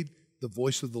 obeyed the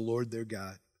voice of the Lord their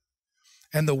God.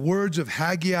 And the words of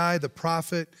Haggai the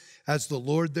prophet, as the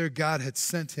Lord their God had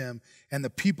sent him, and the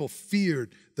people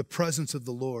feared the presence of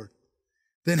the Lord.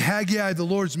 Then Haggai, the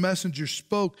Lord's messenger,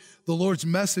 spoke the Lord's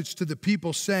message to the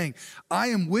people, saying, I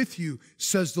am with you,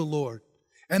 says the Lord.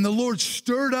 And the Lord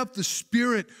stirred up the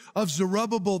spirit of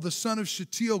Zerubbabel, the son of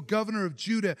Shealtiel, governor of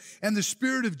Judah, and the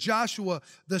spirit of Joshua,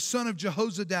 the son of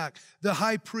Jehozadak, the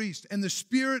high priest, and the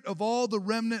spirit of all the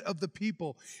remnant of the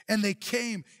people. And they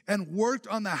came and worked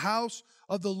on the house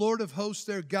of the Lord of hosts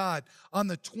their God on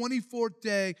the 24th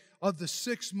day of the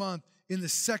 6th month in the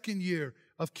 2nd year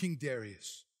of King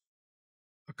Darius.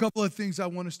 A couple of things I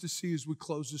want us to see as we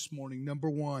close this morning. Number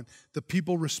one, the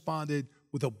people responded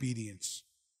with obedience.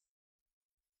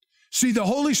 See, the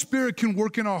Holy Spirit can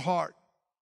work in our heart.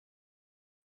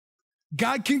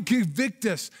 God can convict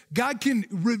us. God can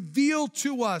reveal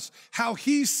to us how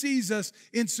He sees us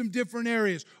in some different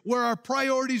areas, where our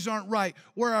priorities aren't right,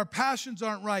 where our passions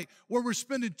aren't right, where we're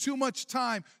spending too much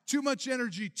time, too much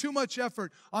energy, too much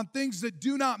effort on things that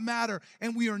do not matter,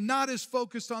 and we are not as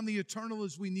focused on the eternal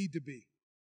as we need to be.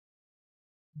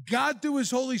 God, through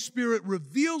His Holy Spirit,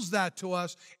 reveals that to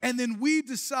us, and then we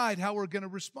decide how we're going to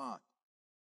respond.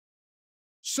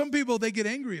 Some people, they get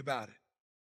angry about it.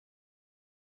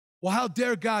 Well, how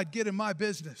dare God get in my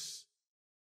business?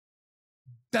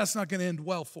 That's not going to end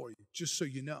well for you, just so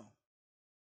you know.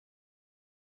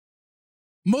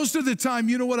 Most of the time,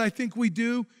 you know what I think we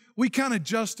do? We kind of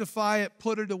justify it,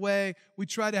 put it away. We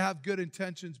try to have good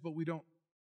intentions, but we don't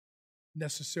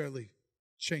necessarily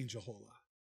change a whole lot.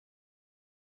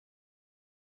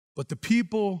 But the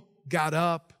people got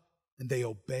up and they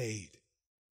obeyed.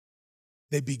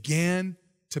 They began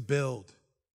to build.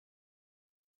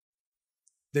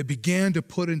 They began to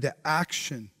put into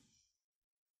action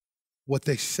what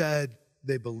they said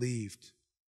they believed.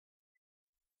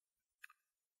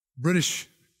 British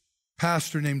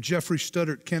pastor named Jeffrey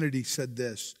Studdert Kennedy said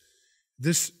this.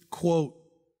 This quote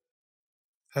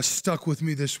has stuck with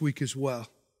me this week as well.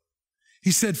 He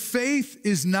said, faith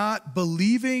is not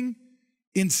believing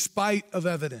in spite of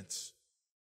evidence.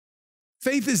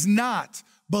 Faith is not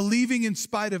believing in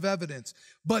spite of evidence,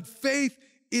 but faith,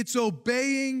 it's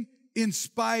obeying in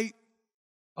spite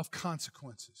of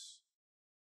consequences.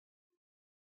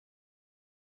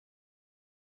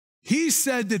 He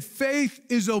said that faith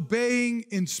is obeying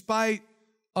in spite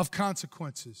of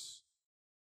consequences.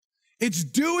 It's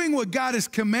doing what God has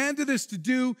commanded us to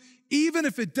do, even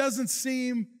if it doesn't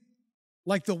seem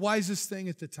like the wisest thing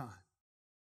at the time.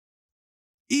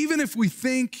 Even if we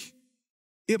think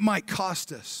it might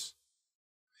cost us.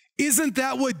 Isn't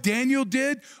that what Daniel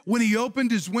did when he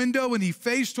opened his window and he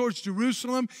faced towards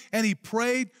Jerusalem and he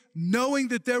prayed, knowing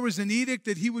that there was an edict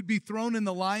that he would be thrown in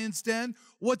the lion's den?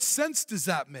 What sense does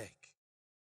that make?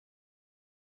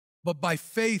 But by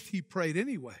faith, he prayed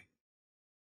anyway.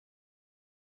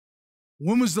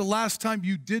 When was the last time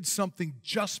you did something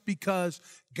just because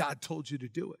God told you to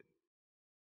do it?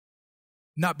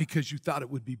 Not because you thought it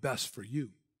would be best for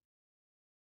you.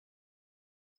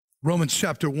 Romans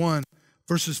chapter 1,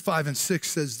 verses 5 and 6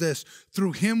 says this,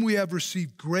 through him we have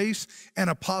received grace and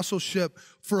apostleship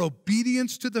for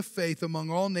obedience to the faith among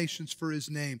all nations for his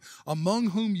name, among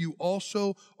whom you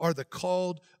also are the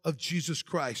called of Jesus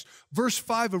Christ. Verse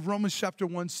 5 of Romans chapter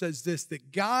 1 says this,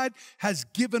 that God has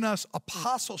given us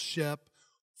apostleship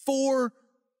for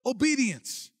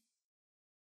obedience.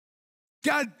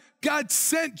 God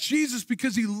sent Jesus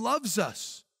because he loves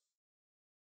us.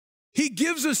 He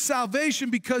gives us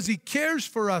salvation because he cares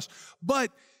for us, but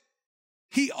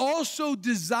he also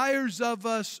desires of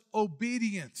us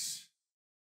obedience.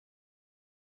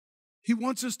 He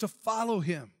wants us to follow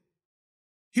him.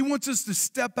 He wants us to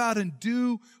step out and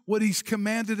do what he's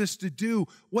commanded us to do,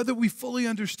 whether we fully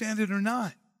understand it or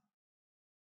not.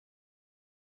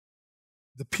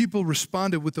 The people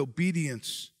responded with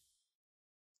obedience,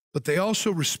 but they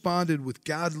also responded with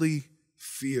godly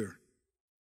fear.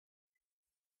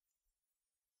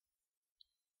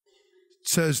 It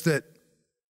says that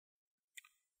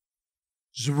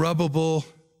Zerubbabel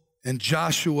and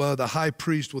Joshua, the high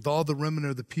priest, with all the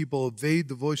remnant of the people, obeyed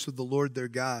the voice of the Lord their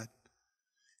God.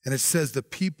 And it says the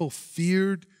people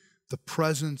feared the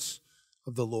presence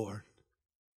of the Lord.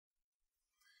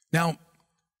 Now,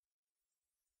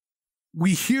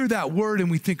 we hear that word and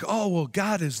we think, oh, well,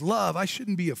 God is love. I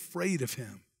shouldn't be afraid of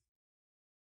him.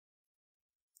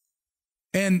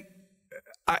 And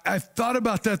I've thought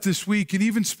about that this week and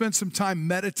even spent some time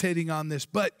meditating on this,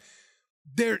 but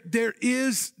there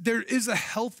is a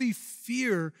healthy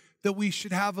fear that we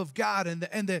should have of God.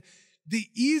 And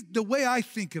the way I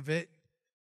think of it,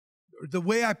 or the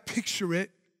way I picture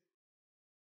it,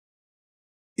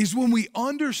 is when we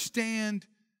understand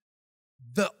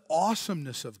the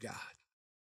awesomeness of God.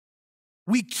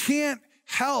 We can't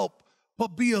help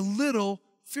but be a little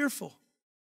fearful.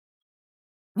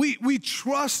 We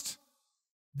trust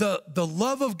the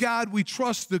love of God, we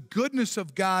trust the goodness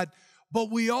of God, but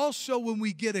we also, when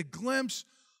we get a glimpse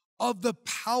of the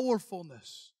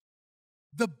powerfulness,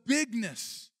 the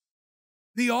bigness,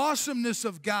 the awesomeness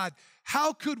of God,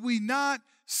 how could we not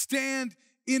stand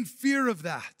in fear of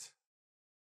that?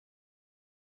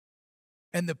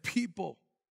 And the people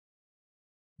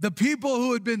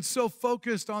who had been so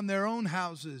focused on their own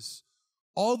houses,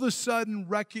 all of a sudden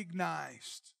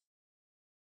recognized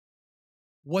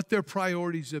what their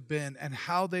priorities have been and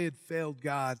how they had failed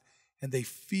God, and they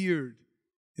feared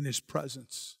in his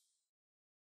presence.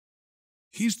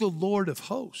 He's the Lord of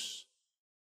hosts.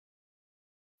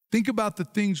 Think about the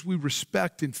things we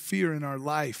respect and fear in our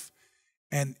life,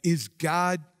 and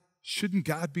shouldn't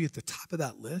God be at the top of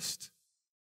that list?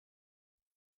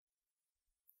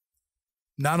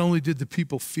 Not only did the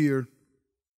people fear,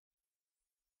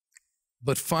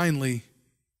 but finally,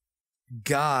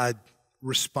 God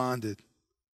responded.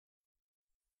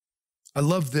 I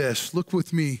love this. Look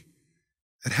with me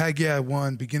at Haggai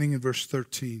 1, beginning in verse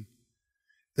 13.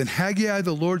 Then Haggai,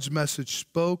 the Lord's message,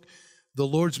 spoke the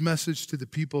Lord's message to the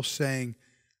people, saying,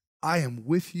 I am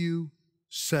with you,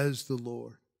 says the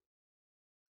Lord.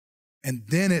 And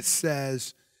then it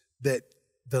says that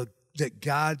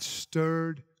God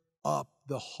stirred up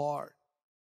the heart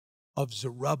of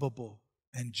Zerubbabel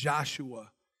and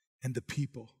Joshua and the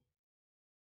people.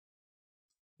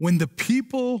 When the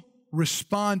people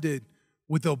responded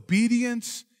with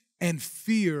obedience and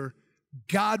fear.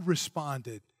 God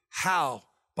responded. How?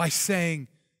 By saying,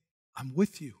 I'm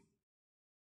with you.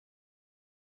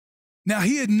 Now,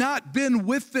 he had not been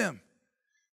with them.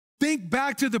 Think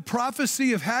back to the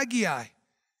prophecy of Haggai.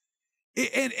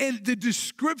 And the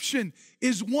description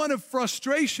is one of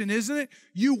frustration, isn't it?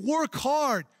 You work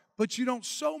hard, but you don't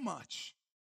sow much.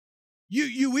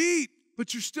 You eat,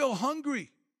 but you're still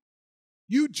hungry.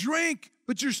 You drink,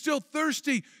 but you're still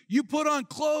thirsty. You put on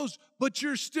clothes, but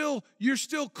you're still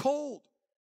cold.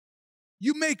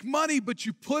 You make money, but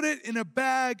you put it in a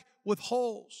bag with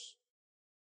holes.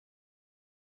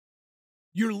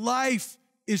 Your life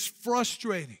is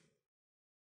frustrating.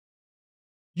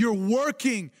 You're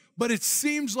working, but it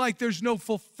seems like there's no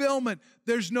fulfillment,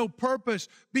 there's no purpose,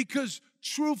 because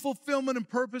true fulfillment and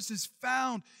purpose is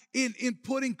found in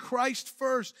putting Christ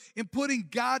first, in putting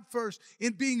God first,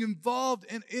 in being involved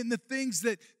in the things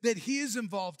that he is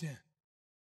involved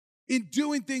in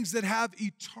doing things that have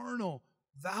eternal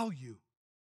value.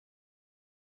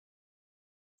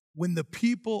 When the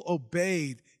people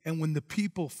obeyed and when the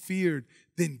people feared,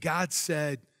 then God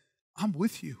said, I'm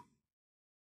with you.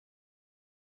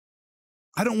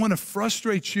 I don't want to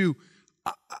frustrate you.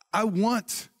 I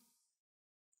want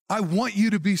you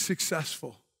to be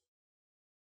successful.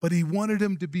 But he wanted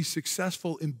them to be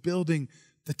successful in building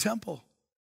the temple,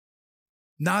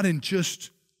 not in just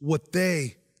what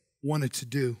they wanted to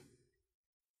do.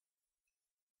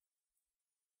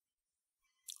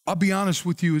 I'll be honest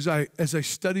with you, as I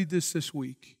studied this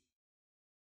week,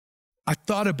 I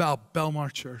thought about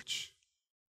Belmar Church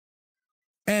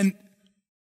and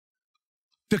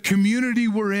the community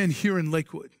we're in here in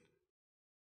Lakewood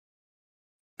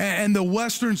and the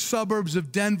western suburbs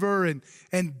of Denver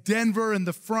and Denver and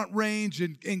the Front Range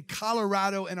and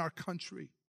Colorado and our country.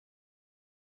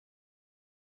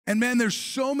 And man, there's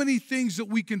so many things that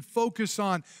we can focus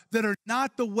on that are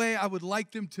not the way I would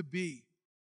like them to be.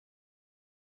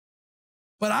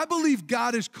 But I believe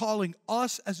God is calling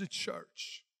us as a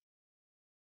church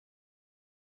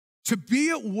to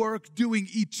be at work doing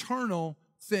eternal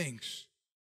things.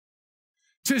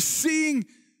 To seeing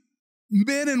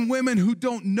men and women who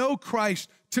don't know Christ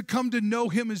to come to know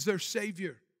him as their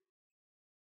Savior.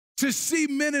 To see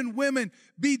men and women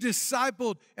be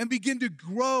discipled and begin to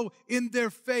grow in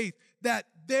their faith, that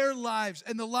their lives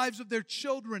and the lives of their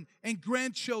children and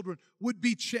grandchildren would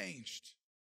be changed.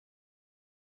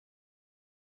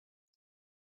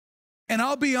 And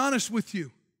I'll be honest with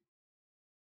you,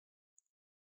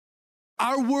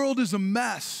 our world is a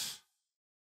mess.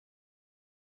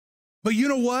 But you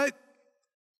know what?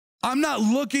 I'm not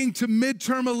looking to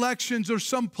midterm elections or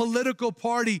some political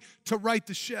party to right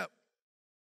the ship.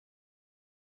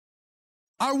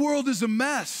 Our world is a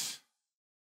mess.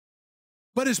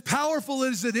 But as powerful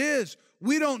as it is,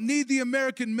 we don't need the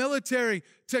American military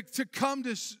to come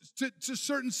to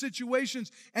certain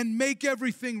situations and make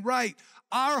everything right.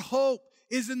 Our hope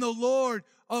is in the Lord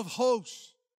of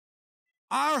hosts.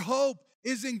 Our hope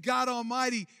is in God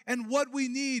Almighty. And what we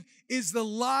need is the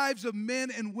lives of men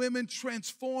and women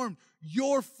transformed.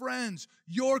 Your friends,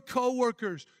 your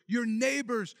coworkers, your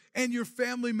neighbors, and your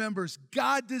family members.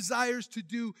 God desires to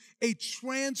do a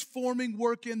transforming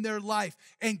work in their life.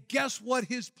 And guess what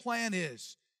his plan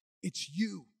is? It's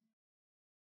you.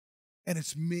 And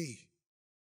it's me.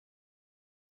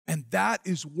 And that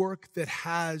is work that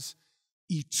has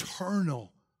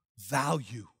eternal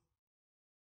value.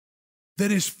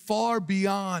 That is far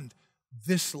beyond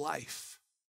this life.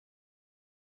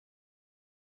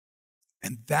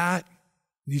 And that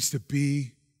needs to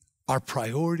be our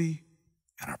priority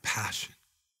and our passion.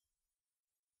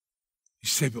 You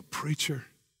say, but preacher,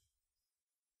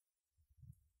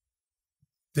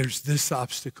 there's this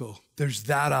obstacle, there's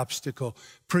that obstacle.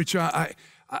 Preacher,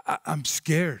 I'm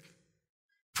scared.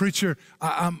 Preacher,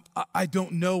 I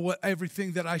don't know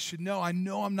everything that I should know. I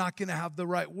know I'm not going to have the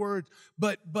right words.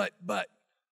 But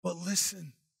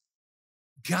listen,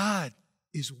 God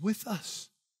is with us.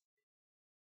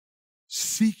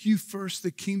 Seek you first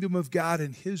the kingdom of God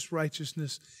and his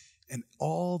righteousness, and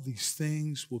all these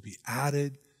things will be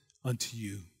added unto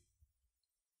you.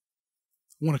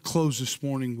 I want to close this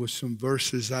morning with some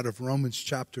verses out of Romans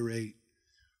chapter 8.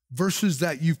 Verses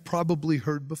that you've probably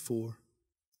heard before.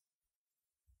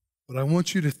 But I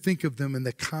want you to think of them in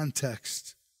the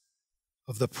context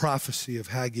of the prophecy of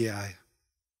Haggai.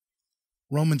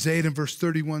 Romans 8 and verse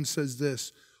 31 says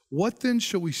this, what then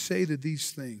shall we say to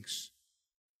these things?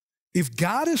 If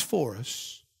God is for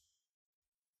us,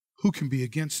 who can be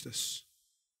against us?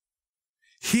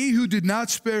 He who did not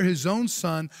spare his own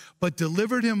son, but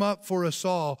delivered him up for us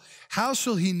all, how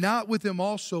shall he not with him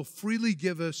also freely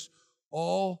give us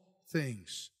all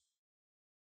things.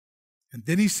 And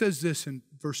then he says this in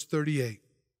verse 38.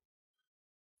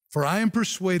 For I am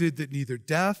persuaded that neither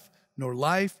death, nor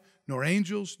life, nor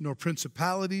angels, nor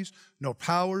principalities, nor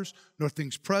powers, nor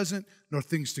things present, nor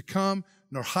things to come,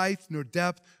 nor height, nor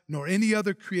depth, nor any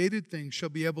other created thing shall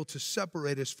be able to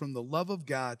separate us from the love of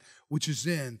God, which is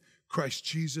in Christ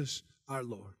Jesus our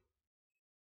Lord.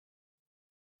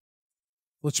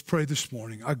 Let's pray this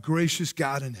morning. Our gracious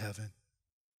God in heaven,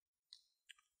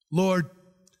 Lord,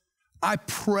 I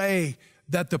pray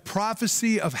that the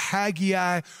prophecy of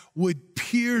Haggai would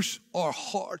pierce our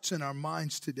hearts and our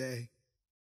minds today.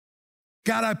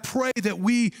 God, I pray that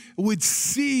we would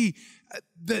see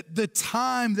the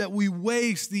time that we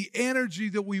waste, the energy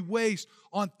that we waste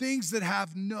on things that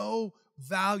have no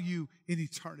value in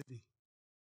eternity.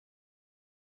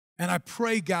 And I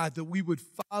pray, God, that we would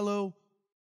follow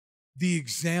the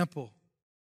example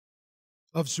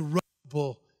of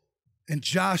Zerubbabel and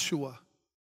Joshua,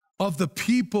 of the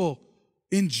people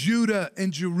in Judah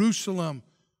and Jerusalem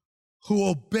who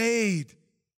obeyed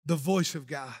the voice of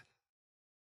God,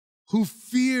 who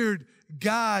feared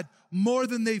God more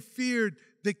than they feared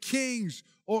the kings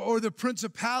or the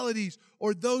principalities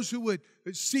or those who would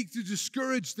seek to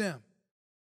discourage them.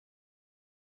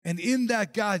 And in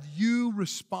that, God, you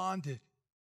responded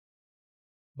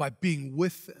by being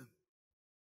with them,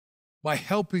 by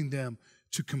helping them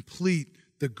to complete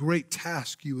the great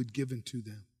task you had given to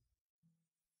them.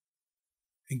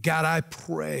 And God, I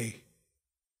pray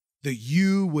that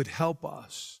you would help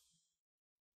us.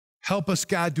 Help us,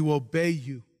 God, to obey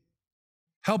you.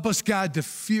 Help us, God, to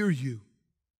fear you.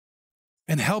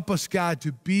 And help us, God,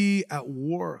 to be at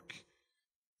work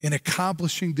in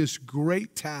accomplishing this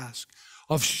great task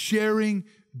of sharing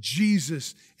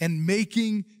Jesus and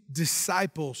making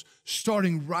disciples,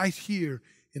 starting right here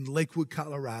in Lakewood,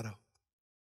 Colorado.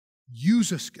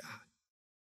 Use us, God.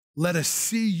 Let us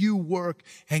see you work.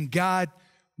 And God,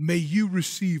 may you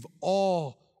receive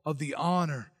all of the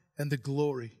honor and the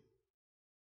glory.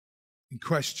 In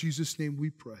Christ Jesus' name we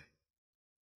pray.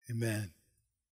 Amen.